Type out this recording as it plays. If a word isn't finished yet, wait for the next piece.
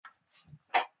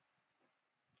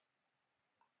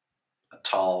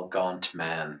tall, gaunt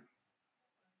man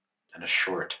and a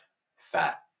short,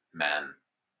 fat man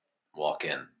walk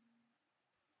in.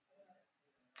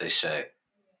 They say,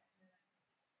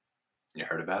 "You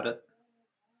heard about it?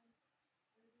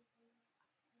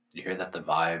 You hear that the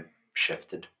vibe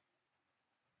shifted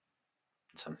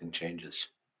and something changes?"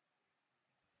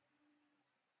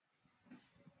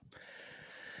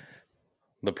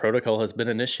 The protocol has been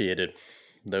initiated.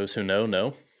 Those who know,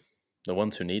 know. The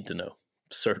ones who need to know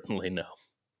certainly know.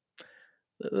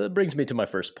 That brings me to my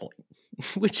first point,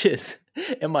 which is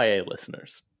MIA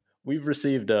listeners. We've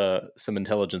received some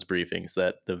intelligence briefings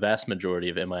that the vast majority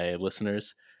of MIA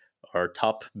listeners are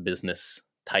top business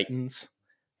titans,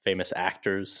 famous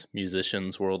actors,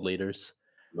 musicians, world leaders.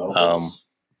 Moguls.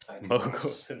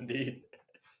 Moguls, indeed.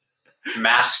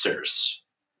 Masters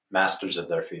of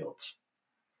their fields.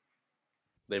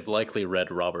 They've likely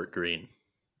read Robert Greene.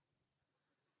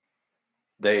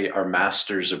 They are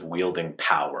masters of wielding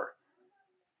power.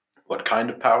 What kind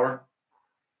of power?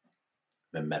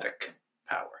 Mimetic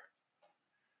power.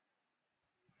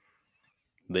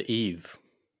 The eve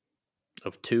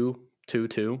of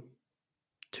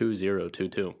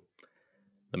 2/22/2022.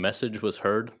 The message was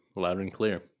heard loud and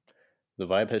clear. The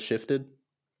vibe has shifted.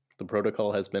 The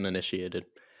protocol has been initiated.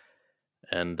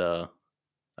 And I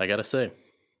gotta say,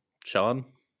 Sean,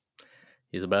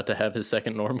 he's about to have his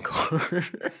second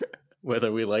normcore,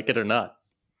 whether we like it or not.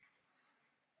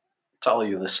 To all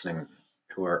you listening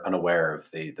who are unaware of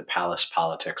the palace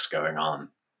politics going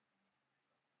on,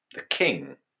 the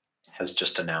king has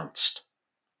just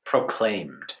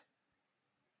proclaimed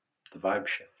the vibe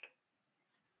shift.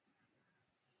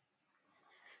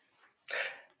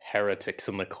 Heretics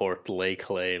in the court lay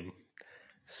claim,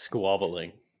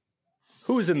 squabbling.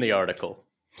 Who's in the article?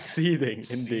 Seething,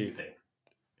 indeed.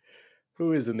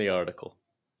 Who is in the article?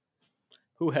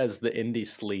 Who has the indie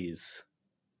sleaze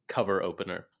cover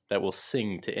opener that will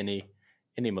sing to any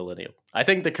millennial? I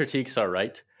think the critiques are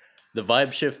right. The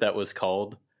vibe shift that was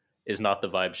called is not the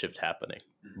vibe shift happening,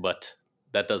 but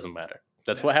that doesn't matter.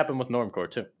 That's what happened with Normcore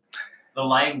too. The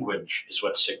language is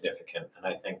what's significant, and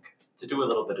I think to do a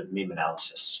little bit of meme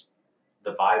analysis,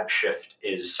 the vibe shift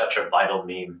is such a vital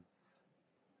meme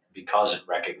because it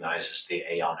recognizes the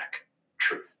aeonic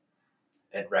truth.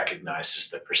 It recognizes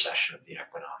the precession of the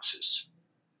equinoxes.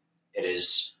 It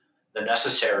is the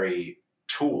necessary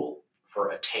tool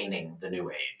for attaining the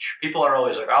new age. People are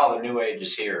always like, oh, the new age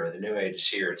is here, the new age is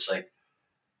here. It's like,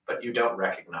 but you don't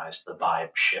recognize the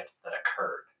vibe shift that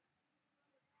occurred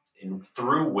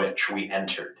through which we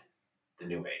entered the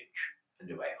new age, the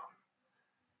new aeon.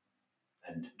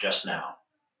 And just now,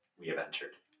 we have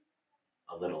entered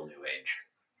a little new age.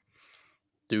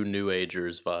 Do New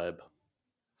Agers vibe?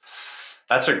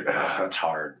 That's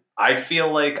hard. I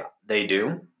feel like they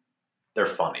do. They're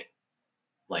funny.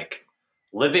 Like,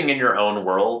 living in your own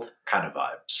world kind of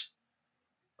vibes.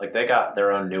 Like, they got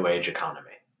their own new age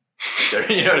economy.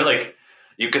 Like,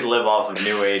 you could live off of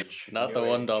new age. Not the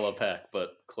 $1 pack,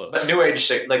 but close. But new age,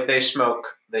 like, they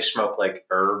smoke like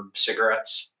herb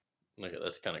cigarettes. Okay,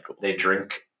 that's kind of cool. They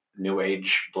drink new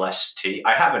age blessed tea.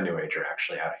 I have a new ager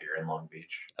actually out here in Long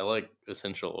Beach. I like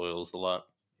essential oils a lot.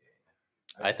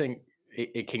 I think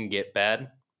it can get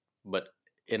bad, but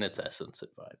in its essence,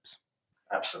 it vibes.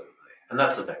 Absolutely. And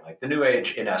that's the thing. Like, the new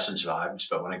age in essence vibes,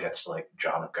 but when it gets to like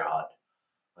John of God,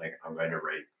 like, I'm going to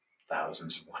rape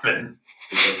thousands of women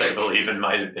because they believe in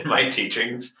my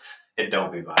teachings, it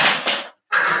don't be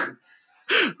vibe.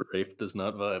 Rape does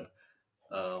not vibe.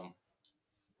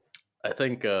 I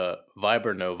think vibe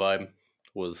or no vibe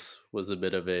was a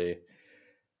bit of a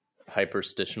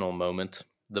hyperstitional moment.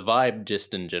 The vibe,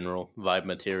 just in general, vibe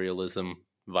materialism,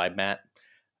 vibe mat,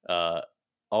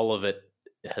 all of it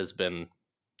has been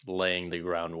laying the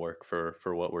groundwork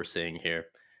for what we're seeing here.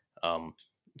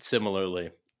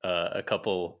 Similarly, a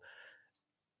couple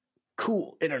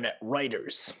cool internet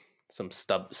writers, some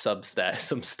Substack,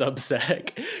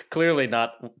 clearly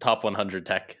not top 100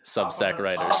 tech Substack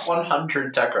writers. Top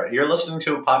 100 tech writers. You're listening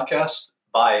to a podcast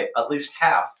by at least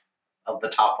half of the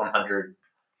top 100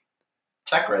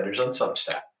 tech writers on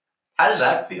Substack. How does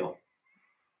that feel?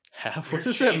 Half? What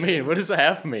does that mean? What does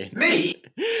half mean? Me!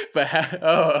 But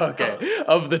oh, okay.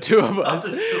 Of the two of us.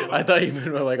 I thought you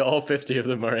meant like all 50 of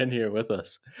them are in here with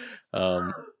us.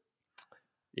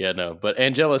 Yeah, no. But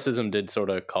Angelicism did sort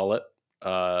of call it.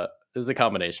 It's a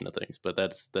combination of things, but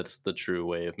that's the true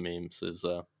way of memes is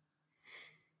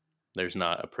there's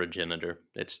not a progenitor.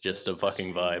 It's just a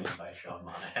fucking vibe.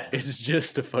 It's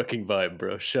just a fucking vibe,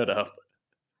 bro. Shut up.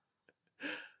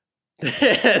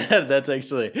 That's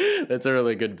a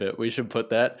really good bit. We should put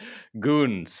that.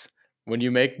 Goons. when you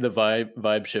make the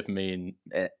vibe shift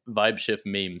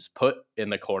memes, put in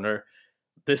the corner,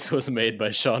 this was made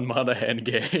by Sean Monahan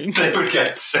gang. They would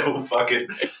get so fucking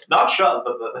not Sean,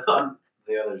 but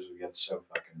the others would get so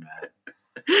fucking mad.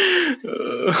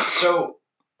 So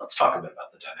let's talk a bit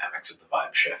about the dynamics of the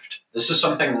vibe shift. This is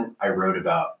something I wrote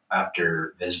about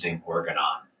after visiting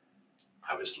Organon.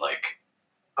 I was like,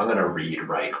 I'm going to read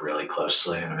Reich really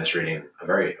closely. And I was reading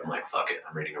I'm like, fuck it.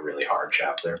 I'm reading a really hard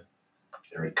chapter.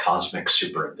 I read Cosmic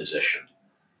Superimposition.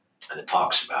 And it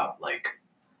talks about like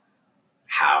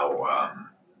how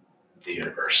the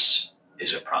universe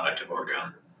is a product of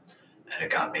Orgone. And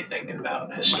it got me thinking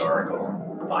about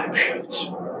historical vibe shifts,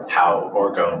 how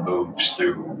Orgone moves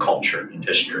through culture and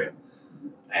history.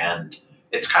 And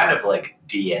it's kind of like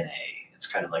DNA. It's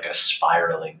kind of like a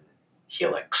spiraling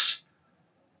helix.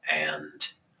 And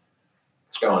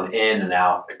it's going in and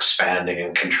out, expanding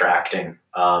and contracting.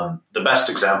 The best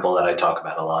example that I talk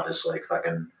about a lot is like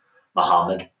fucking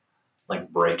Muhammad, like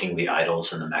breaking the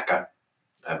idols in the Mecca.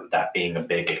 That being a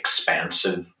big,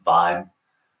 expansive vibe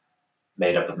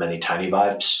made up of many tiny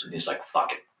vibes. And he's like,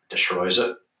 fuck it, destroys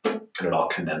it. And it all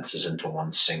condenses into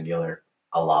one singular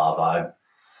Allah vibe.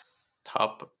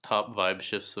 Top vibe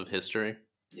shifts of history.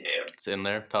 Yeah. It's in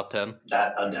there, top 10.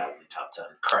 That undoubtedly top 10.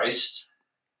 Christ,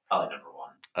 probably number 1.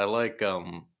 I like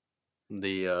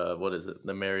the what is it?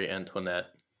 The Marie Antoinette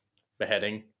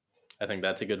beheading. I think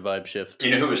that's a good vibe shift. Do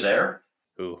you know who was there?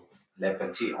 Who? Le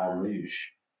Petit en Rouge.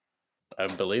 I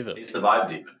believe it. He's the vibe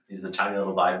demon. He's the tiny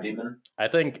little vibe demon. I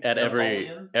think at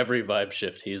Napoleon? every vibe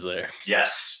shift he's there.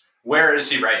 Yes. Where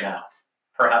is he right now?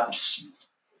 Perhaps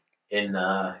in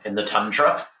the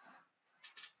tundra.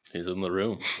 He's in the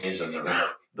room. He's in the room.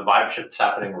 The vibe shift's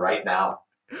happening right now.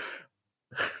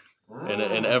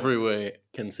 In every way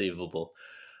conceivable.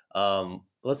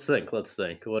 Let's think.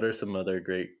 What are some other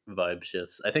great vibe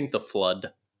shifts? I think the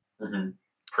flood. Mm-hmm.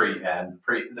 Pre,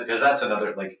 because that's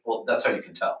another, like, well, that's how you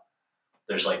can tell.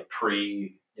 There's like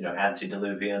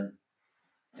antediluvian,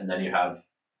 and then you have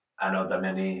Anno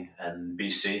Domini and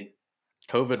BC.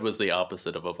 COVID was the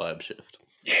opposite of a vibe shift.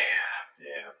 Yeah.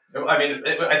 I mean,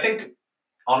 I think,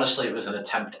 honestly, it was an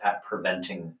attempt at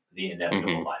preventing the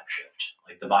inevitable vibe shift.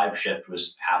 Like, the vibe shift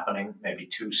was happening maybe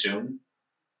too soon.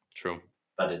 True.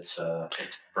 But it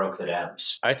broke the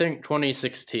dams. I think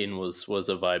 2016 was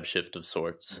a vibe shift of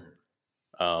sorts.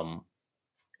 Mm-hmm.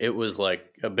 It was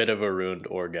like a bit of a ruined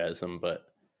orgasm, but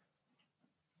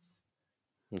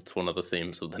it's one of the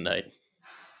themes of the night.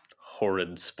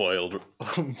 Horrid, spoiled,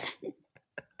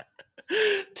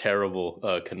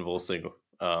 terrible, convulsing,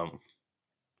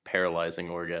 paralyzing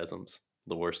orgasms.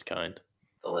 The worst kind.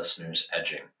 The listener's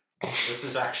edging. This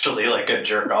is actually like a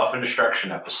jerk-off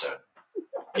instruction episode.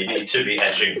 You need to be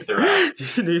edging throughout.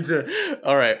 You need to.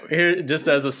 All right. Here, just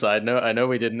as a side note, I know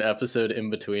we did an episode in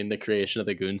between the creation of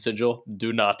the Goon Sigil.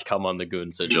 Do not come on the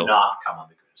Goon Sigil. Do not come on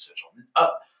the Goon Sigil.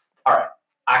 All right.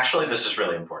 Actually, this is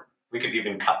really important. We could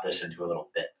even cut this into a little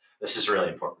bit. This is really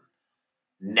important.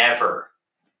 Never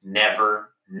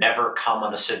come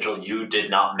on a sigil you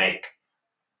did not make.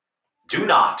 Do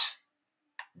not.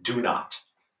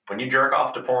 When you jerk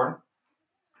off to porn,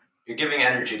 you're giving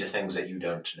energy to things that you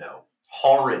don't know.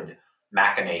 Horrid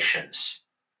machinations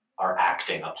are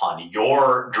acting upon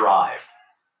your drive.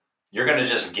 You're going to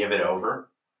just give it over?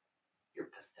 You're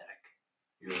pathetic.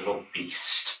 You're a little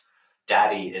beast.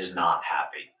 Daddy is not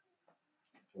happy.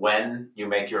 When you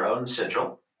make your own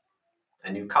sigil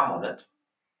and you come on it,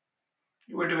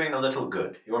 you are doing a little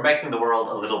good. You are making the world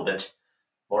a little bit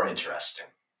more interesting,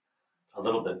 a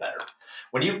little bit better.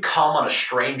 When you come on a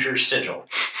stranger's sigil,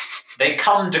 they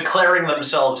come declaring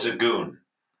themselves a goon.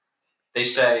 They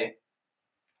say,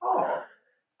 "Oh,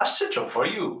 a sigil for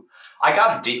you."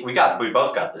 We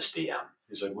both got this DM.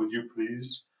 He's like, "Would you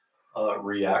please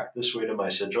react this way to my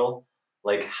sigil?"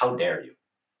 Like, how dare you?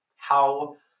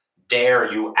 How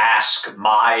dare you ask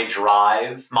my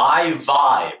drive, my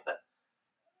vibe,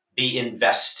 be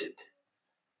invested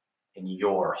in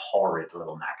your horrid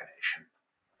little machination?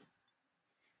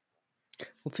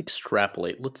 Let's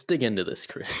extrapolate. Let's dig into this,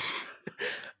 Chris.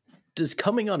 Does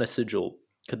coming on a sigil,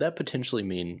 could that potentially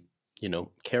mean,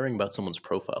 caring about someone's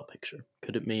profile picture?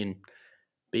 Could it mean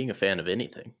being a fan of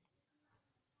anything?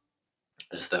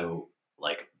 As though,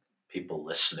 like, people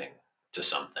listening to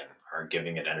something are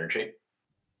giving it energy?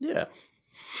 Yeah.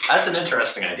 That's an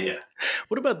interesting idea.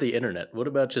 What about the internet? What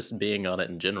about just being on it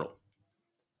in general?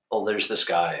 Well, there's this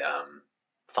guy,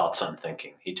 Thoughts on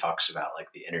Thinking. He talks about,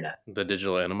 like, the internet. The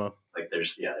digital anima? Like,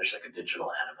 there's like a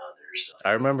digital anima. There's.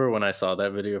 I remember when I saw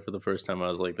that video for the first time, I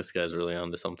was like, this guy's really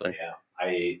onto something. Yeah.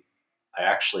 I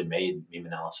actually made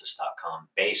memeanalysis.com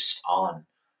based on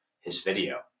his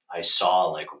video. I saw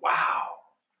like, wow,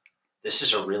 this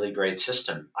is a really great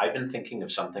system. I've been thinking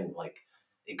of something like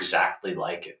exactly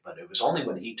like it, but it was only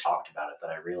when he talked about it that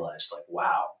I realized like,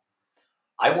 wow,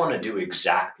 I want to do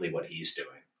exactly what he's doing.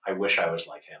 I wish I was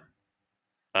like him.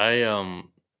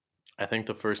 I think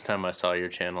the first time I saw your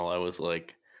channel, I was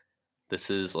like, this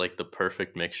is like the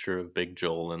perfect mixture of Big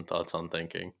Joel and Thoughts on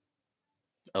Thinking.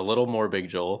 A little more Big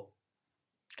Joel,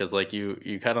 because like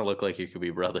you kind of look like you could be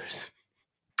brothers.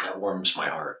 That warms my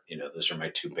heart. You know, those are my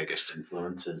two biggest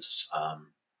influences.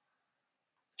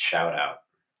 Shout out.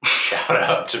 Shout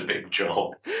out to Big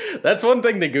Joel. That's one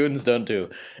thing the goons don't do,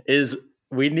 is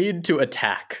we need to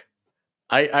attack.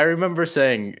 I remember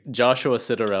saying Joshua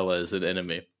Citarella is an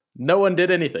enemy. No one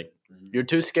did anything. You're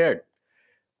too scared.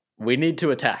 We need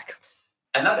to attack.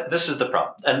 And this is the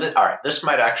problem. And all right, this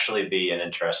might actually be an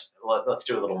interest. Let's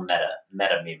do a little meta meme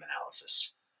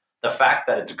analysis. The fact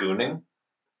that it's gooning,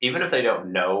 even if they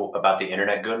don't know about the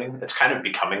internet gooning, it's kind of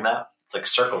becoming that. It's like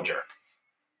circle jerk.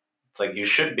 It's like you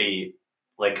should be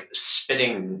like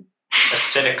spitting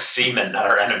acidic semen at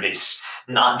our enemies,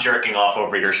 not jerking off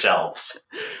over yourselves.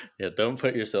 Yeah, don't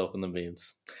put yourself in the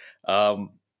memes.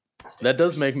 That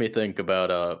does make me think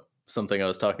about something I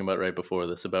was talking about right before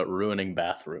this, about ruining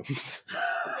bathrooms.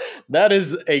 That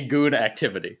is a goon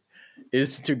activity,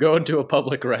 is to go into a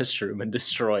public restroom and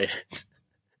destroy it.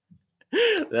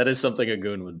 That is something a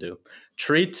goon would do.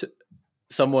 Treat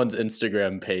someone's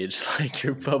Instagram page like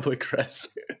your public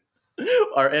restroom.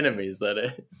 Our enemies, that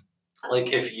is.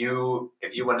 Like if you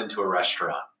went into a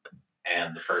restaurant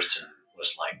and the person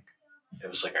was like, it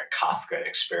was like a Kafka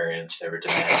experience. They were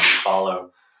demanding you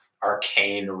follow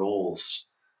arcane rules.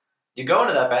 You go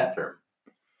into that bathroom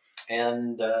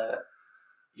and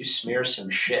you smear some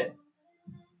shit.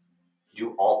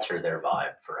 You alter their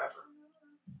vibe forever.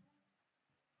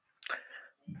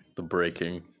 The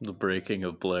breaking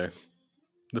of Blair.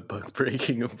 The bug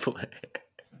breaking of Blair.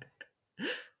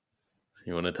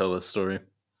 You want to tell this story?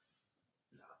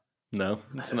 No,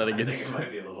 it's not a good story. It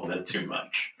might be a little bit too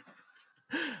much.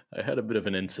 I had a bit of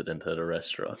an incident at a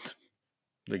restaurant.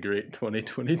 The great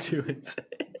 2022 incident.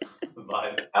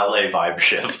 LA vibe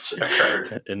shifts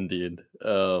occurred. Indeed.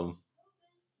 I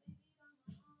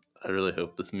really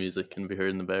hope this music can be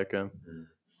heard in the background.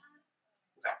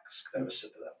 Max, could I have a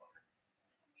sip of that water?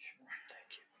 Sure, thank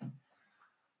you.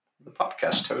 The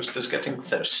podcast host is getting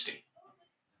thirsty.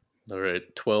 All right,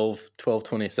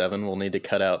 12:27. We'll need to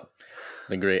cut out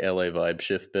the great LA vibe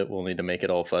shift bit. We'll need to make it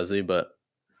all fuzzy, but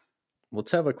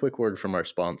let's have a quick word from our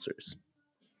sponsors.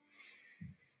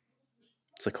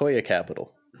 Sequoia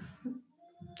Capital.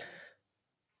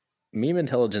 Meme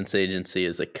Intelligence Agency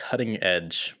is a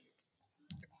cutting-edge,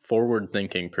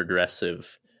 forward-thinking,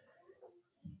 progressive,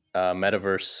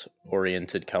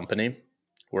 metaverse-oriented company.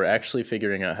 We're actually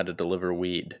figuring out how to deliver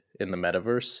weed in the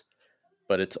metaverse,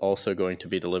 but it's also going to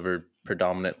be delivered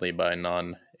predominantly by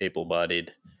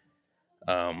non-able-bodied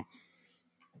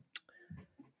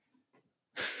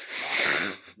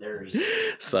There's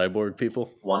cyborg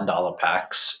people. $1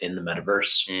 packs in the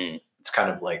metaverse. It's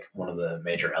kind of like one of the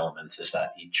major elements is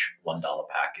that each $1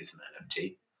 pack is an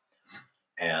NFT.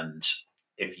 And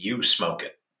if you smoke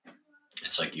it,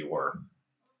 it's like your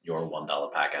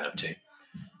 $1 pack NFT.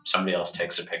 Somebody else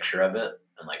takes a picture of it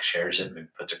and like shares it and maybe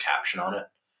puts a caption on it.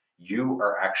 You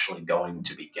are actually going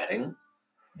to be getting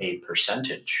a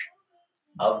percentage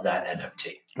of that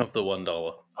NFT. Of the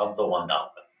 $1. Of the $1.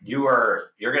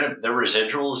 You're gonna, the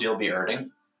residuals you'll be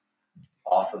earning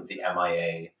off of the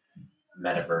MIA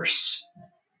metaverse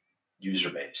user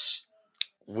base.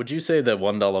 Would you say that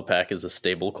 $1 pack is a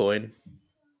stable coin?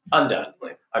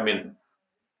 Undoubtedly. I mean,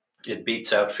 it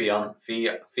beats out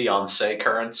fiance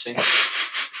currency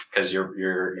because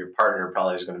your partner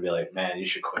probably is going to be like, man, you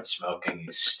should quit smoking.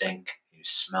 You stink. You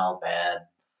smell bad.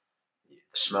 The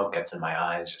smoke gets in my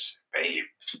eyes. Just babe,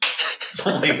 it's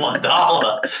only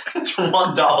 $1. It's a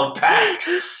 $1 pack.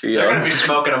 They're going to be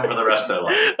smoking them for the rest of their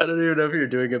life. I don't even know if you're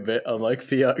doing a bit on like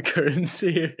fiat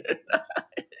currency.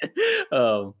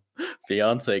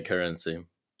 Fiance currency.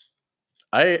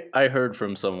 I heard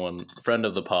from someone, friend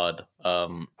of the pod. I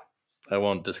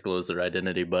won't disclose their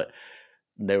identity, but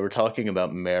they were talking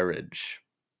about marriage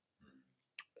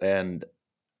and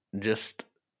just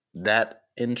that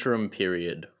interim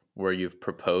period where you've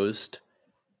proposed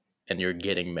and you're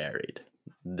getting married.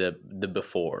 The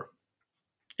before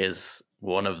is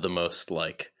one of the most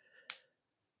like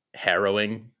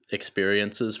harrowing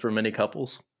experiences for many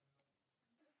couples.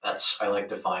 I like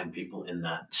to find people in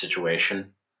that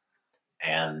situation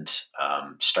and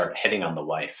start hitting on the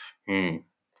wife.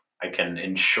 I can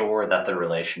ensure that the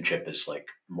relationship is like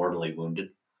mortally wounded.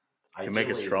 You make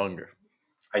it stronger.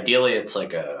 Ideally, it's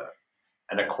like a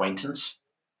an acquaintance,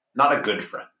 not a good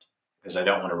friend, because I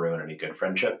don't want to ruin any good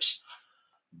friendships.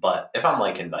 But if I'm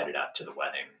like invited out to the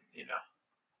wedding,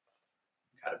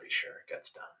 gotta be sure it gets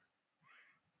done.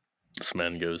 This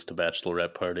man goes to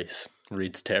bachelorette parties,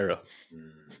 reads tarot,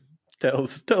 Mm.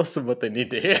 tells them what they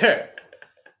need to hear.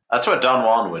 That's what Don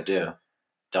Juan would do.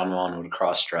 Don Juan would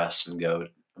cross dress and go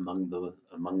among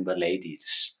the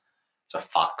ladies. It's a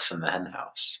fox in the hen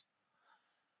house.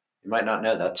 You might not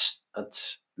know that's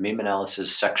Meme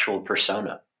Analysis' sexual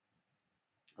persona.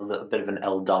 A little bit of an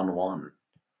El Don Juan.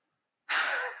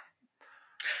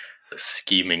 A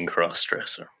scheming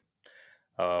crossdresser.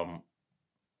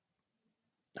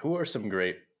 Who's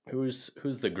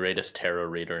the greatest tarot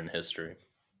reader in history?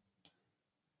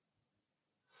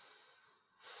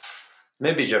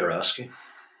 Maybe Jodorowsky.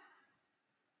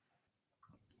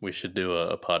 We should do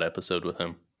a pod episode with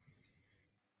him.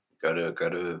 Go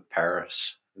to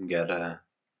Paris and go to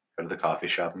the coffee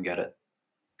shop and get it.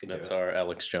 That's our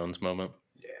Alex Jones moment.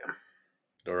 Yeah.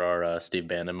 Or our Steve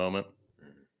Bannon moment.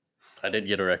 I did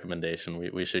get a recommendation.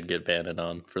 We should get Bannon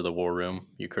on for the War Room,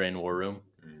 Ukraine War Room.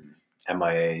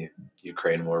 MIA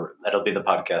Ukraine War. That'll be the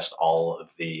podcast all of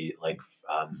the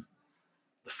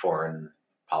the foreign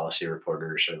policy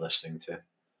reporters are listening to.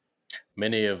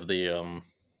 Many of the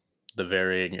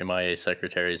varying MIA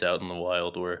secretaries out in the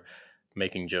wild were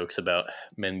making jokes about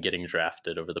men getting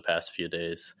drafted over the past few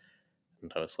days.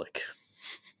 And I was like,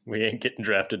 we ain't getting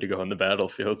drafted to go on the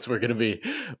battlefields. We're going to be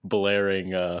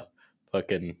blaring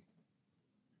fucking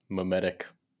mimetic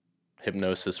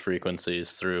hypnosis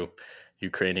frequencies through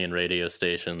Ukrainian radio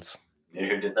stations. You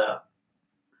know who did that?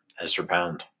 Ezra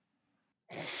Pound.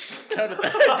 How did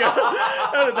that go?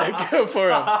 How did that go for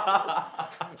him?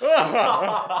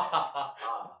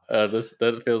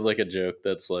 That feels like a joke.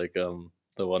 That's like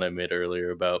the one I made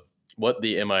earlier about what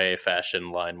the MIA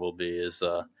fashion line will be is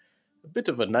a bit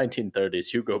of a 1930s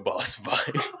Hugo Boss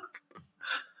vibe.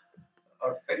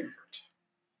 Our favorite.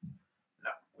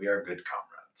 No, we are good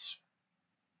comrades.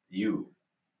 You,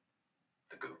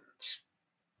 the goons.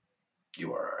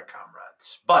 You are our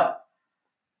comrades. But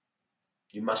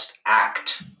you must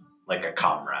act like a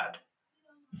comrade.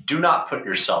 Do not put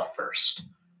yourself first.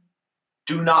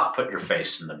 Do not put your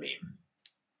face in the meme.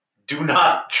 Do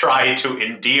not try to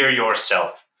endear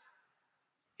yourself.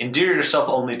 Endear yourself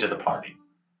only to the party.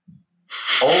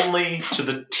 Only to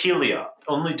the telia.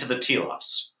 Only to the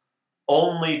telos.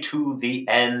 Only to the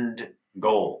end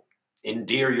goal.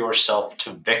 Endear yourself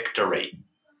to victory.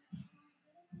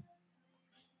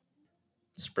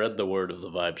 Spread the word of the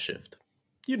vibe shift.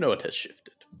 You know it has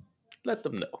shifted. Let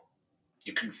them know.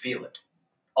 You can feel it.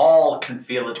 All can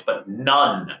feel it, but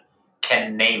none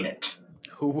can name it.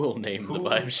 Who will name the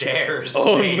vibe shift? Dares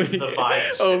name the vibe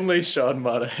shift? Only Sean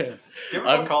Monahan. Give him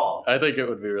a call. I think it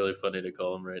would be really funny to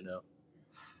call him right now.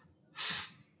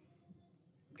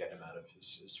 Get him out of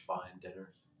his fine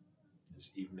dinner.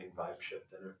 His evening vibe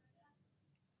shift dinner.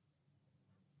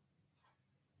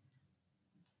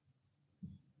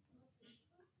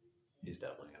 He's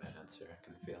definitely going to answer. I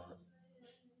can feel it.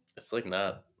 It's like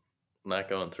not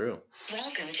going through.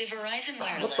 Welcome to Verizon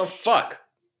Wireless. What the fuck?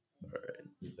 All right.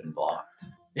 You've been blocked.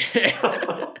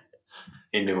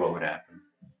 He knew what would happen.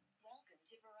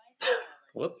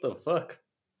 What the fuck?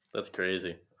 That's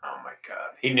crazy. Oh my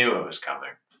god. He knew it was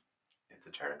coming. You have to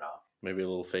turn it off. Maybe a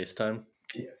little FaceTime?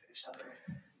 Yeah, FaceTime.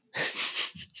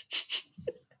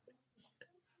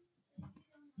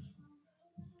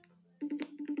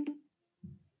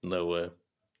 No way.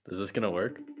 Is this gonna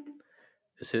work?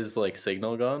 Is his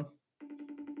signal gone?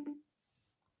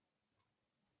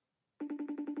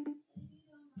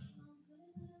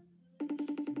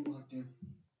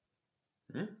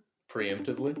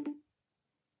 Preemptively?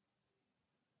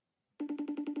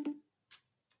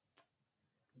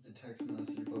 Is the text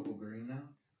message bubble green now?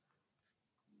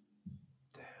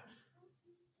 Damn.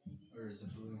 Or is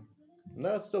it blue?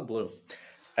 No, it's still blue.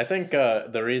 I think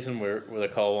the reason where the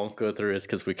call won't go through is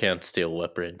because we can't steal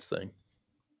WetBrain's thing.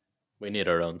 We need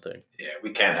our own thing. Yeah, we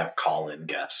can't have call-in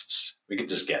guests. We could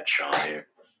just get Sean here.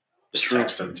 Just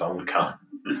text him, tell him to come.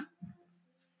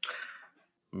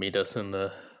 Meet us in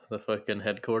the fucking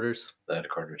headquarters. The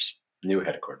headquarters. New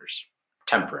headquarters.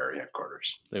 Temporary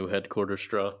headquarters. New headquarters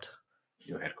dropped.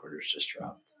 New headquarters just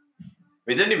dropped.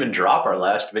 We didn't even drop our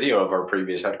last video of our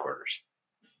previous headquarters.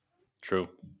 True.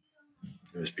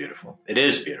 It was beautiful. It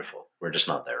is beautiful. We're just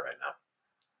not there right now.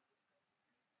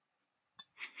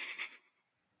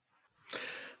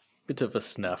 Bit of a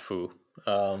snafu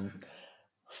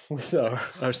with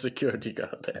our security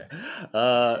guard there.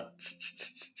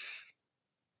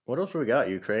 What else we got?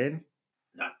 Ukraine?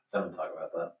 No, don't talk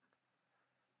about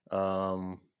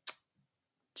that.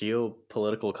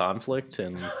 geopolitical conflict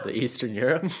in the Eastern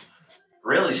Europe?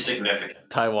 Really significant.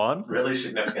 Taiwan? Really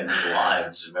significant in the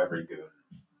lives of every goon.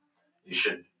 You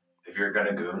should, if you're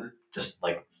gonna goon, just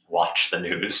like watch the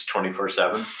news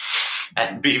 24/7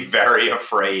 and be very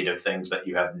afraid of things that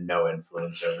you have no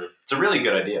influence over. It's a really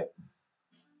good idea.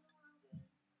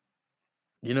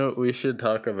 You know, we should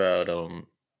talk about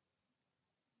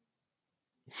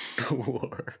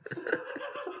war.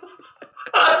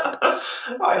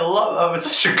 I love that.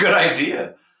 It's such a good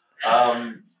idea.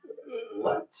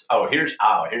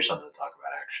 Here's something to talk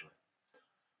about. Actually,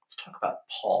 let's talk about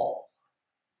Paul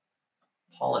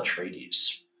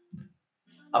Atreides,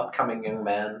 upcoming young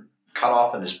man, cut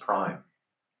off in his prime,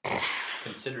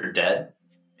 considered dead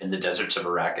in the deserts of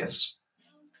Arrakis.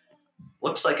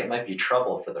 Looks like it might be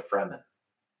trouble for the Fremen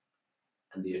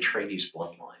and the Atreides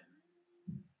bloodline.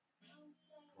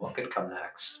 What could come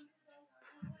next?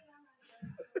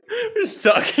 We're just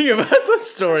talking about the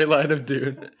storyline of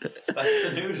Dune. That's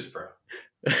the news, bro.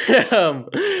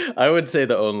 I would say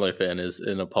the OnlyFan is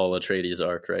in a Paul Atreides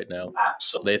arc right now.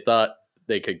 Absolutely. They thought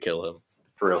they could kill him.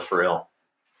 For real.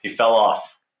 He fell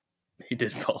off. He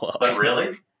did fall off. But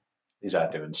really? He's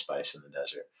out doing spice in the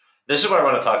desert. This is what I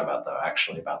want to talk about, though,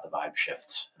 actually, about the vibe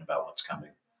shifts and about what's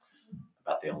coming,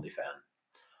 about the OnlyFan,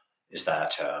 is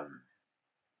that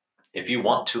if you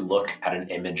want to look at an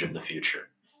image of the future,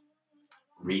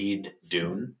 read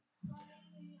Dune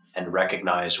and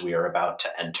recognize we are about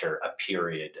to enter a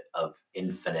period of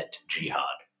infinite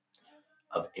jihad,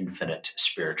 of infinite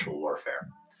spiritual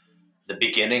warfare. The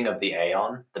beginning of the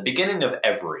Aeon, the beginning of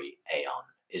every Aeon,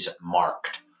 is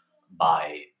marked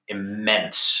by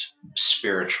immense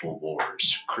spiritual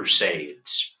wars,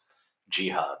 crusades,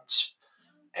 jihads.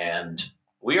 And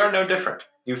we are no different.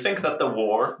 Do you think the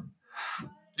war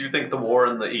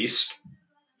in the East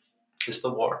is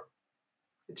the war?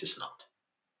 It is not.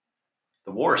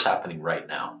 The war is happening right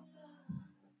now.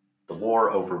 The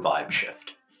war over vibe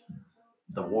shift.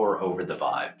 The war over the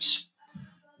vibes.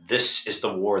 This is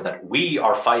the war that we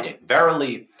are fighting.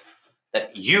 Verily,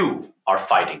 that you are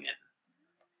fighting in.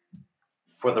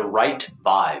 For the right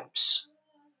vibes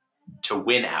to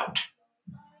win out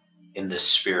in this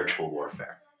spiritual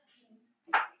warfare.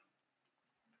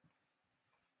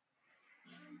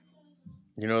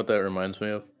 You know what that reminds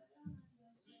me of?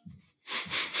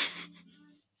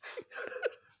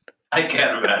 I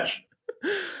can't imagine.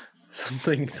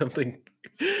 Something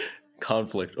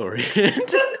conflict oriented.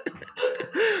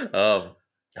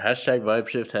 Hashtag vibe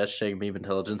shift, hashtag meme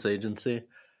intelligence agency.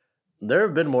 There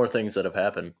have been more things that have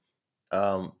happened.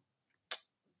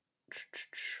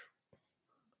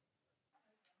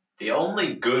 The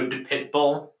only good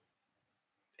Pitbull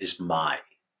is my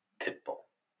Pitbull.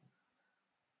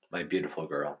 My beautiful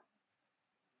girl.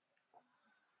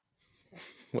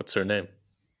 What's her name?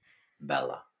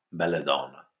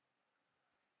 Belladonna.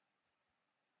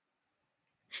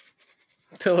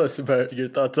 Tell us about your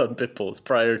thoughts on Pitbulls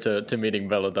prior to meeting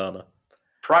Belladonna.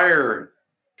 Prior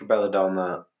to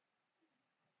Belladonna,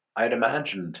 I had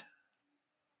imagined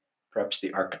perhaps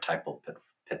the archetypal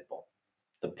Pitbull,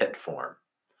 the pit form,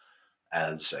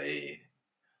 as a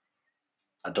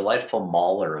delightful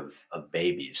mauler of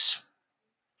babies,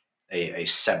 a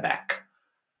Sebek,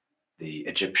 the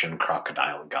Egyptian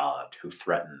crocodile god who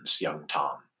threatens young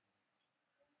Tom.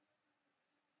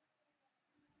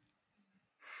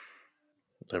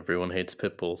 Everyone hates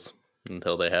pit bulls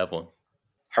until they have one.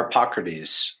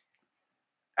 Harpocrates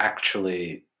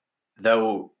actually,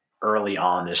 though early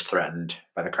on is threatened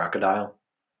by the crocodile,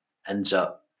 ends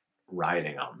up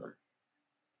riding on them.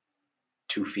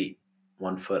 2 feet,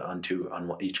 1 foot on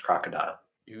each crocodile.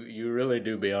 You really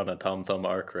do be on a Tom Thumb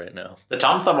arc right now. The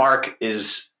Tom Thumb arc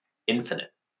is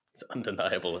infinite. It's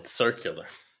undeniable. It's circular.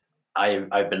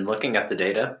 I've been looking at the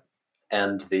data,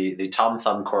 and the Tom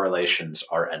Thumb correlations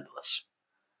are endless.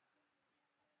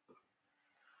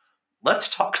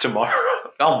 Let's talk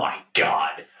tomorrow. Oh my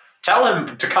God. Tell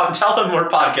him to come. Tell him we're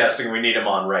podcasting. We need him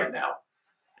on right now.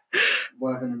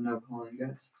 What happened to no calling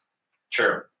guests?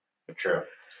 True.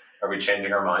 Are we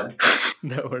changing our mind?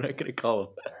 No, we're not going to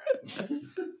call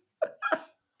him.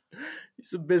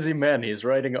 He's a busy man. He's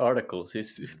writing articles.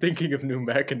 He's thinking of new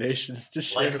machinations to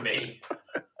share. Like me.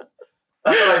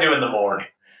 That's what I do in the morning.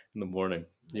 In the morning,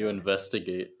 you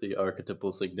investigate the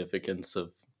archetypal significance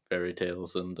of fairy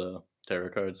tales and tarot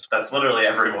cards. That's literally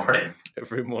every morning.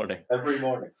 Every morning. Every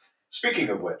morning. Speaking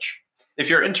of which, if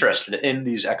you're interested in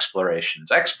these explorations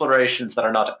that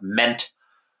are not meant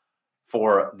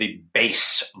for the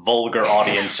base, vulgar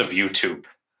audience of YouTube,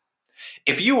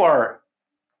 if you are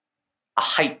a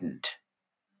heightened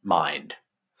mind,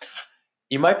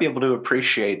 you might be able to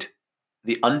appreciate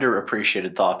the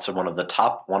underappreciated thoughts of one of the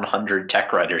top 100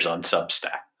 tech writers on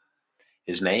Substack.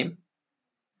 His name?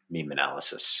 Meme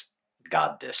Analysis.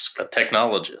 God Disc. A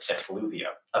technologist. Effluvio.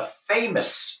 A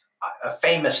famous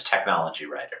technology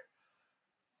writer.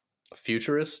 A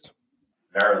futurist.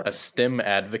 Very. A STEM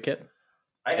advocate.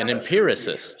 I am An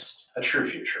empiricist. A true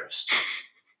futurist.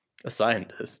 A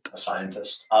scientist. A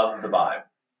scientist of the vibe.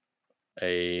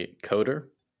 A coder.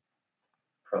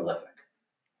 Prolific.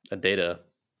 A data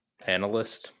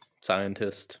analyst,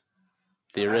 scientist,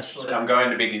 theorist. Actually, I'm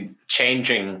going to be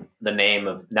changing the name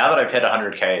of, now that I've hit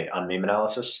 100K on Meme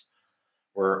Analysis,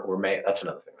 that's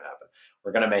another thing that happened.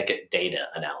 We're going to make it Data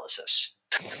Analysis.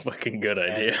 That's a fucking good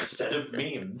idea. And instead of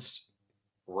memes,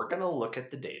 we're going to look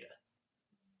at the data.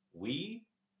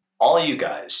 All you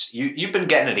guys, you've been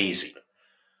getting it easy.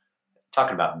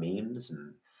 Talking about memes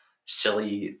and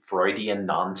silly Freudian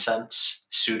nonsense,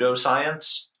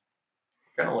 pseudoscience.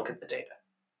 We're going to look at the data.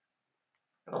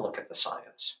 We're going to look at the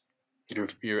science.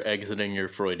 You're exiting your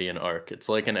Freudian arc. It's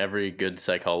like in every good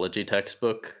psychology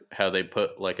textbook, how they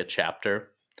put like a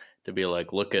chapter to be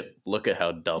like, look at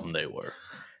how dumb they were.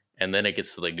 And then it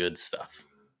gets to the good stuff.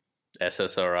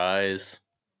 SSRIs,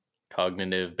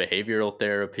 cognitive behavioral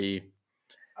therapy.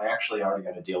 I actually already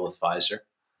got a deal with Pfizer.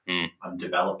 I'm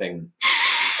developing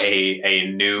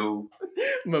a new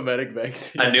mimetic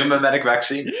vaccine. A new mimetic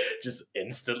vaccine. Just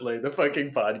instantly, the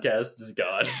fucking podcast is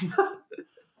gone.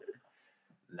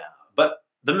 No, but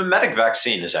the mimetic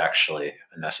vaccine is actually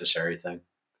a necessary thing.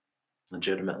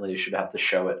 Legitimately, you should have to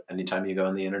show it anytime you go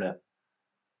on the internet.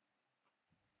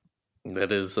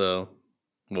 That is what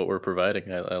we're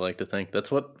providing. I like to think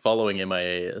that's what following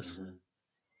MIA is. Mm-hmm.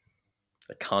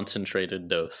 A concentrated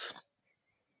dose.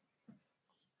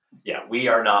 Yeah, we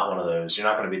are not one of those. You're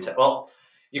not going to be... well,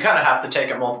 you kind of have to take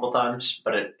it multiple times,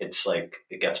 but it's like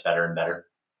it gets better and better.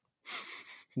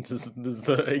 Does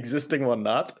the existing one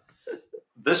not?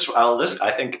 This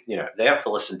I think, they have to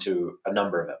listen to a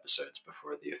number of episodes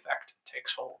before the effect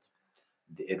takes hold.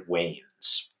 It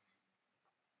wanes.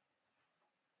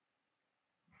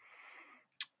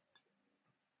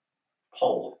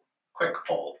 Quick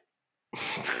poll.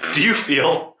 Do you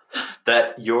feel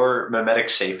that your mimetic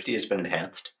safety has been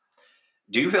enhanced?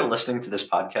 Do you feel listening to this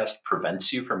podcast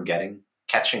prevents you from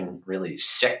catching really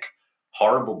sick,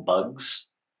 horrible bugs,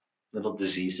 little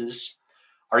diseases?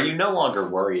 Are you no longer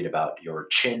worried about your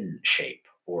chin shape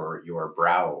or your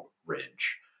brow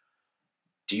ridge?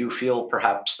 Do you feel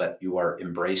perhaps that you are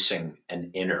embracing an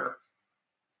inner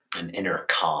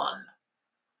con?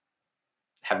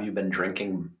 Have you been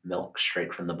drinking milk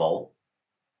straight from the bowl?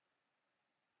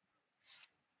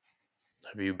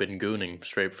 Have you been gooning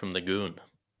straight from the goon?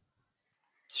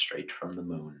 Straight from the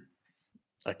moon.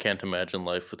 I can't imagine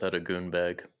life without a goon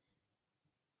bag.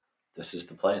 This is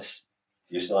the place.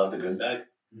 Do you still have the goon bag?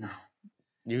 No.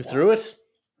 You threw it?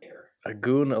 Here. A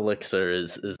goon elixir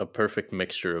is a perfect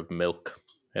mixture of milk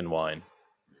and wine.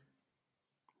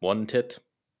 One tit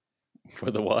for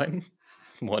the wine,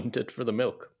 one tit for the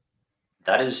milk.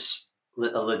 That is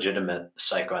a legitimate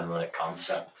psychoanalytic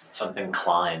concept. It's something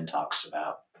Klein talks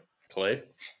about. Clay?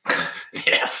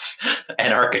 Yes.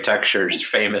 And architecture's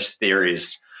famous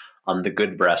theories on the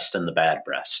good breast and the bad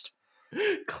breast.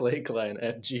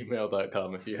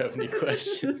 clayklein@gmail.com if you have any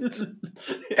questions.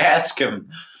 Ask him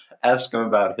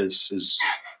about his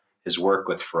work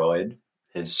with Freud,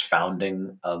 his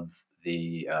founding of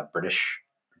the British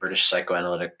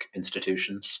psychoanalytic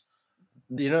institutions.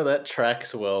 That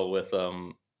tracks well with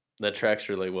that tracks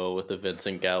really well with the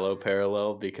Vincent Gallo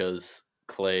parallel, because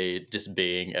Clay just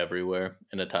being everywhere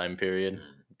in a time period,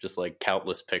 just like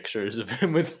countless pictures of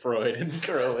him with Freud and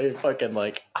Crowley, fucking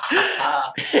like,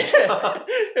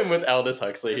 and with Aldous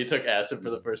Huxley. He took acid for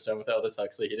the first time with Aldous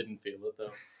Huxley. He didn't feel it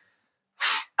though.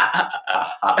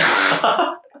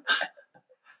 I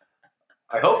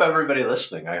hope everybody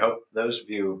listening, I hope those of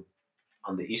you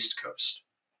on the East Coast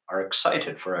are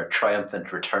excited for our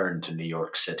triumphant return to New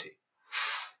York City.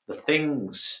 The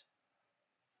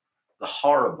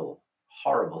horrible,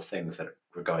 horrible things that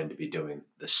we're going to be doing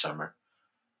this summer.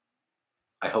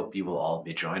 I hope you will all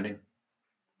be joining,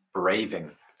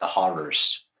 braving the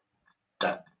horrors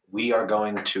that we are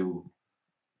going to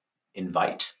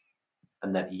invite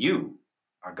and that you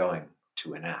are going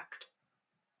to enact.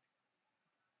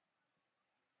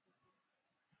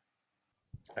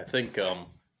 I think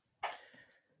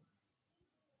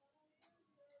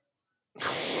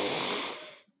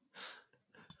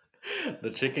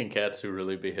the chicken cats who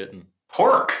really be hitting.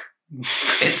 Pork!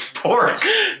 It's pork!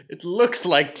 It looks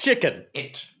like chicken.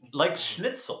 It's like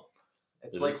schnitzel.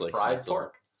 It's like fried schnitzel.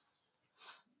 pork.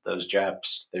 Those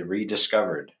Japs, they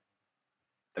rediscovered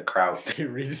The crowd. They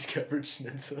rediscovered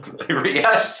schnitzel.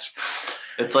 Yes.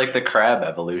 It's like the crab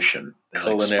evolution. They, like,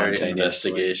 Culinary spontaneously-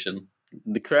 investigation.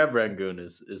 The crab rangoon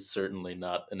is certainly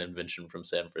not an invention from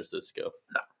San Francisco.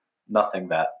 Nothing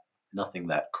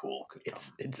that cool could come.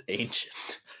 It's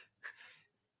ancient.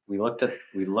 We looked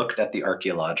at the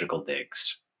archaeological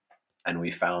digs, and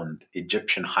we found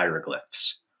Egyptian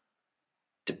hieroglyphs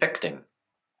depicting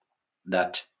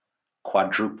that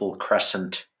quadruple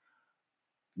crescent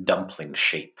dumpling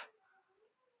shape.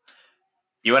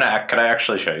 You want to? Could I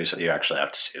actually show you? So you actually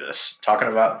have to see this. Talking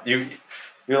about you,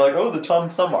 you're like, oh, the Tom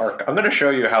Thumb arc. I'm going to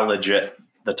show you how legit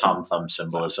the Tom Thumb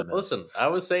symbolism is. Listen, I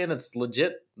was saying it's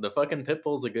legit. The fucking pit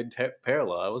bull's a good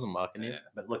parallel. I wasn't mocking you. Yeah,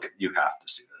 but look, you have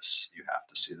to see this. You have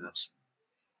to see this.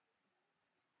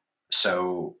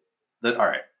 So, all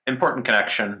right, important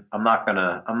connection. I'm not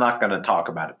gonna talk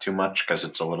about it too much because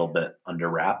it's a little bit under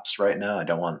wraps right now. I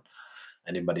don't want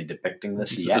anybody depicting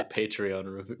this This yet. is a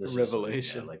Patreon This is,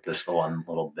 revelation. yeah, like this one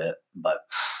little bit. But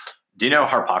do you know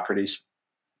Harpocrates?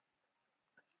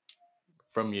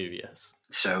 From you, yes.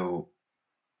 So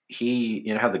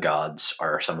you know how the gods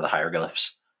are some of the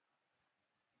hieroglyphs?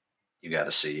 You got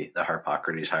to see the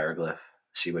Harpocrates hieroglyph.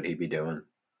 See what he be doing.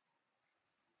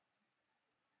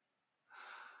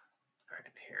 All right,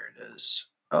 here it is.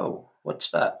 Oh, what's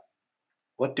that?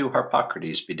 What do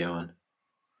Harpocrates be doing?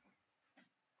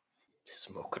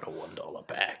 Smoking a $1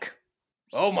 pack.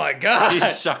 Oh my god!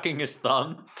 He's sucking his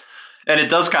thumb. And it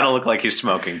does kind of look like he's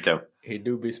smoking too. He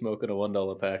do be smoking a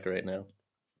 $1 pack right now.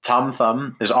 Tom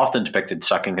Thumb is often depicted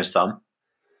sucking his thumb.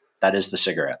 That is the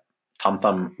cigarette. Tom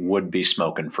Thumb would be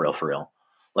smoking for real.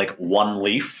 Like one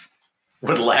leaf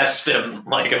would last him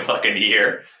like a fucking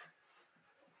year.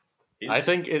 I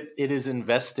think it is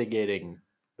investigating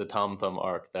the Tom Thumb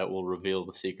arc that will reveal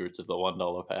the secrets of the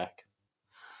 $1 pack.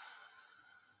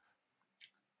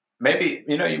 Maybe,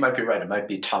 you might be right. It might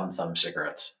be Tom Thumb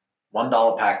cigarettes.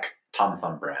 $1 pack, Tom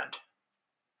Thumb brand.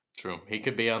 True. He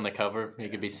could be on the cover. He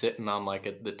could be sitting on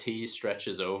the T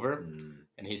stretches over,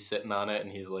 and he's sitting on it,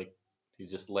 and he's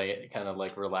just kind of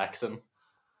like relaxing.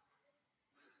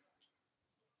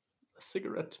 A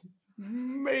cigarette,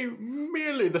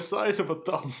 merely the size of a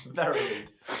thumb. Verily.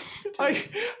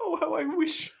 How I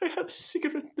wish I had a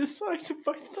cigarette the size of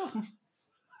my thumb.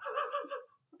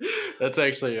 That's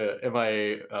actually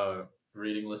my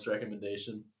reading list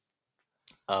recommendation.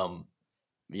 I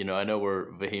know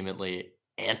we're vehemently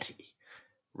anti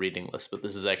reading list, but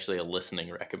this is actually a listening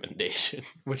recommendation,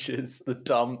 which is the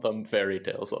Tom Thumb Fairy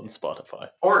Tales on Spotify.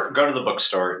 Or go to the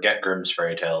bookstore, get Grimm's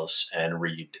Fairy Tales, and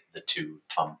read the two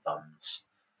Tom Thumbs.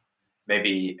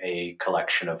 Maybe a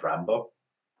collection of Rambo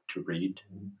to read.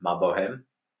 Ma Boheme,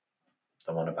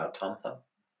 the one about Tom Thumb.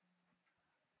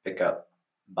 Pick up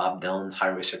Bob Dylan's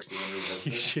Highway 61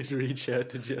 Revisited. You should reach out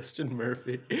to Justin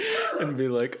Murphy and be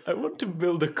like, I want to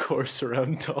build a course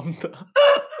around Tom Thumb.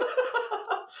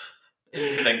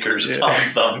 Thinker's Tom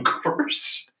Thumb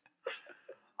course.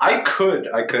 I could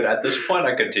at this point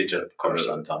I could teach a course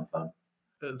on Tom Thumb.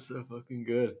 That's so fucking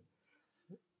good.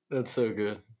 That's so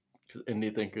good. Because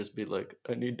indie thinkers be like,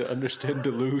 I need to understand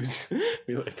Deleuze.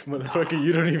 Be like, motherfucker,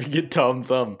 you don't even get Tom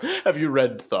Thumb. Have you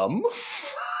read Thumb?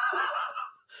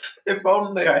 If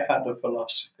only I had a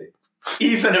philosophy.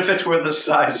 Even if it were the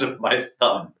size of my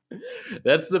thumb.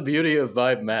 That's the beauty of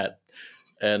Vibe Matt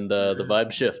and the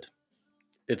Vibe Shift.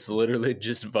 It's literally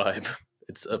just vibe.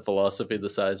 It's a philosophy the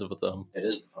size of a thumb. It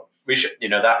is. We should,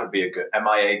 that would be a good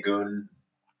MIA goon.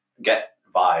 Get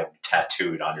vibe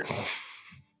tattooed on your thumb.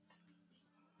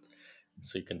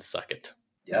 So you can suck it.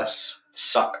 Yes.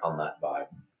 Suck on that vibe.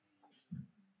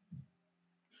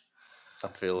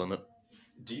 I'm feeling it.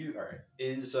 All right.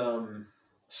 Is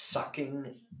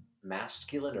sucking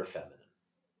masculine or feminine?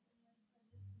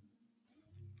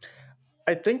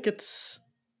 I think it's...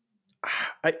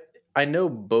 I know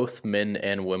both men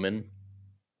and women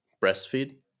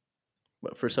breastfeed,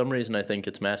 but for some reason I think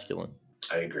it's masculine.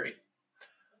 I agree.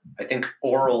 I think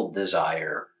oral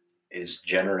desire is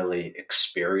generally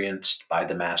experienced by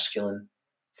the masculine,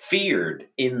 feared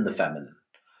in the feminine.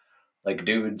 Like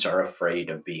dudes are afraid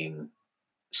of being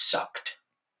sucked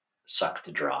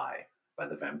dry by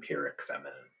the vampiric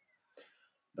feminine.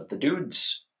 But the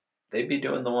dudes, they'd be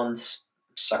doing the ones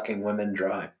sucking women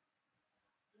dry.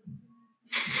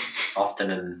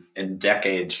 Often in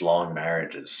decades-long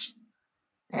marriages.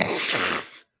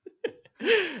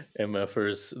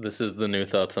 MFers, this is the new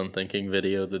Thoughts on Thinking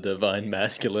video, the Divine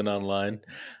Masculine Online.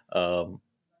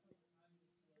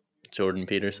 Jordan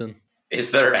Peterson.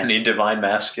 Is there any Divine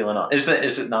Masculine? Is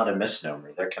it not a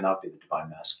misnomer? There cannot be the Divine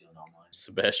Masculine Online.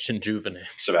 Sebastian Juvenet.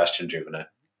 Sebastian Juvenet.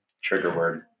 Trigger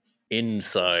word.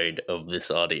 inside of this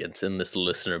audience, in this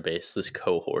listener base, this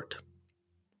cohort,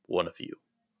 one of you,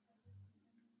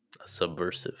 a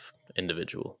subversive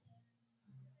individual,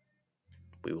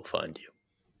 we will find you.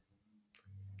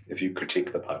 If you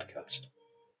critique the podcast,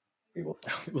 we will.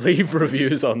 Leave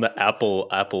reviews on the Apple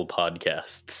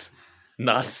podcasts,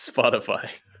 not Spotify.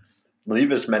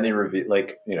 Leave as many review,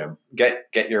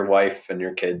 get your wife and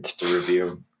your kids to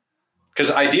review. Because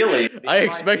ideally, I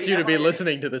expect you to be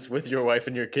listening to this with your wife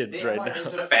and your kids right now.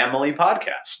 It's a family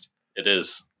podcast. It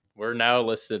is. We're now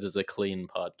listed as a clean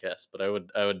podcast, but I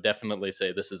would definitely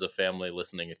say this is a family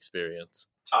listening experience.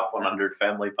 Top 100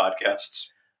 family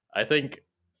podcasts. I think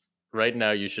right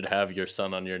now you should have your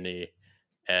son on your knee,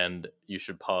 and you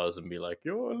should pause and be like,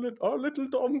 "You're our little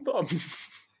Tom Thumb."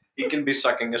 He can be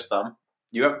sucking his thumb.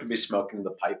 You have to be smoking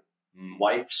the pipe.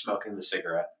 Wife smoking the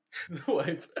cigarette. The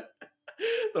wife.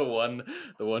 The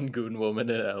one goon woman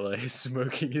in LA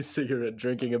smoking a cigarette,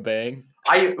 drinking a bang.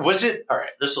 All right,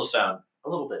 this will sound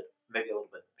maybe a little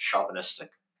bit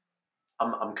chauvinistic.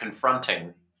 I'm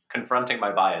confronting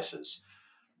my biases.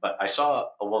 But I saw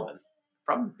a woman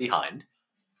from behind,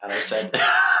 and I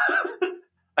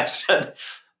said,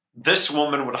 this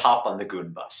woman would hop on the goon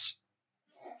bus.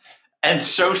 And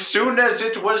so soon as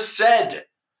it was said,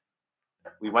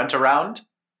 we went around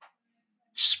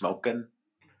smoking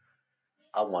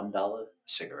a $1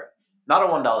 cigarette. Not a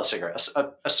 $1 cigarette,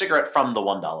 a cigarette from the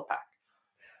 $1 pack.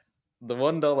 The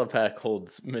 $1 pack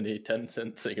holds many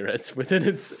 10-cent cigarettes within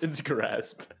its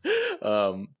grasp.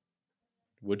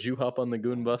 Would you hop on the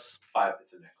goon bus? 5,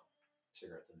 it's a nickel.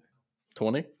 Cigarettes a nickel.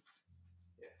 20? Yeah,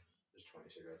 there's 20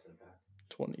 cigarettes in a pack.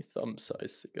 20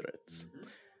 thumb-sized cigarettes. Mm-hmm.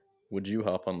 Would you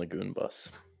hop on the goon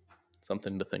bus?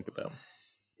 Something to think about.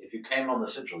 If you came on the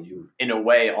sigil, you, in a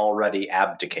way, already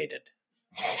abdicated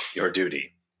your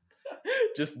duty.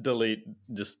 Just delete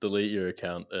your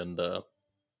account, and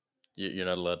you're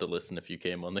not allowed to listen if you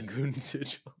came on the goon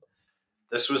sigil.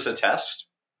 This was a test,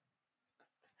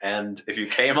 and if you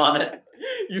came on it,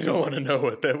 you don't want to know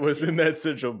what that was in that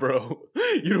sigil, bro.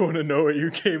 You don't want to know what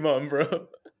you came on, bro.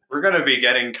 We're gonna be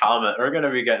getting We're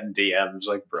gonna be getting DMs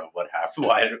like, bro, what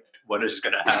happened? What is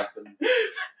gonna happen?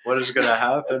 What is gonna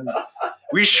happen?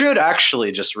 We should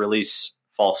actually just release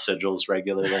false sigils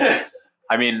regularly.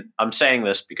 I mean, I'm saying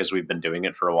this because we've been doing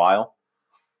it for a while.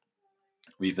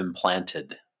 We've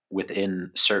implanted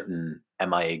within certain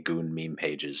MIA Goon meme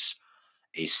pages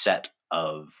a set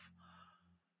of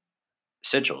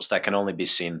sigils that can only be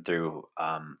seen through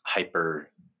hyper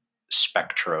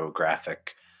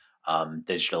spectrographic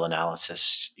digital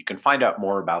analysis. You can find out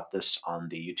more about this on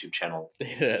the YouTube channel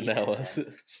Data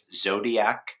Analysis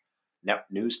Zodiac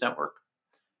News Network.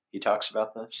 He talks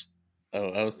about this. Oh,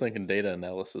 I was thinking Data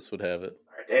Analysis would have it.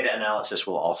 All right, Data Analysis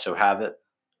will also have it.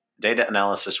 Data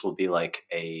Analysis will be like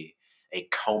a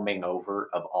combing over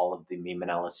of all of the meme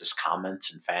analysis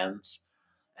comments and fans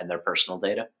and their personal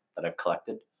data that I've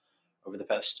collected over the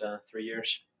past 3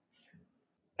 years.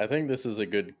 I think this is a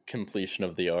good completion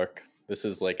of the arc. This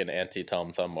is like an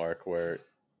anti-Tom Thumb arc where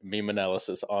meme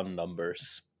analysis on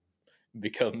numbers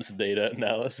becomes data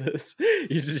analysis.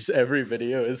 Every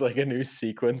video is like a new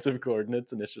sequence of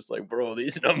coordinates, and it's just like, bro,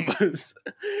 these numbers,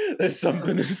 there's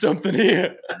something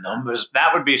here. The numbers,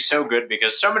 that would be so good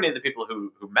because so many of the people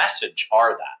who message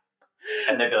are that.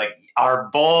 And they'd be like, our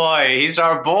boy, he's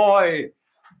our boy.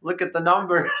 Look at the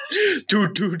number.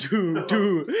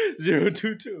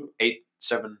 2222022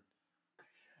 87.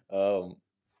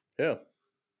 Yeah.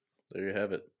 There you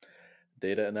have it.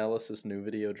 Data Analysis, new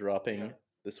video dropping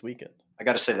this weekend. I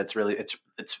got to say that's really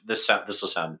this will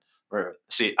sound.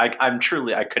 See, I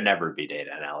could never be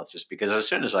Data Analysis because as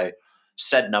soon as I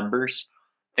said numbers,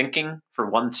 thinking for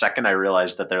 1 second, I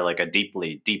realized that they're like a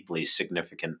deeply, deeply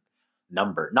significant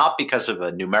number, not because of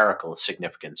a numerical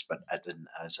significance, but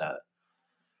as a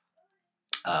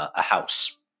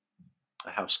house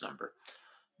number.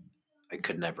 I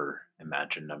could never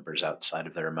imagine numbers outside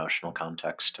of their emotional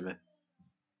context to me.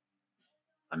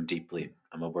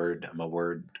 I'm a word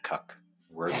cuck,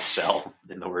 word cell,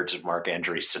 in the words of Mark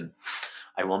Andreessen.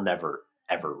 I will never,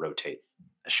 ever rotate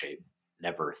a shape,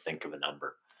 never think of a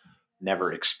number,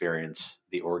 never experience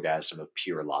the orgasm of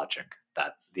pure logic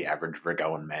that the average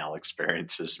Virgoan male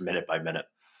experiences minute by minute.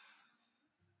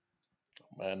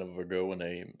 Man of Virgoan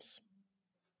aims.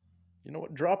 You know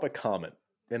what? Drop a comment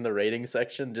in the rating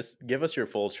section. Just give us your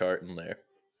full chart in there.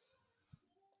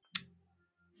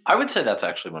 I would say that's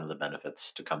actually one of the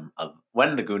benefits to come of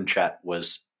when the Goon Chat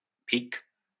was peak,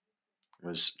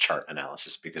 was chart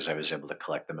analysis because I was able to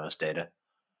collect the most data.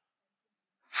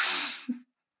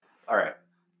 All right.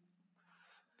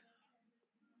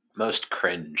 Most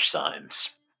cringe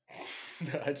signs.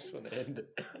 I just want to end it.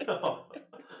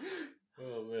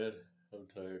 Oh man, I'm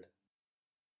tired.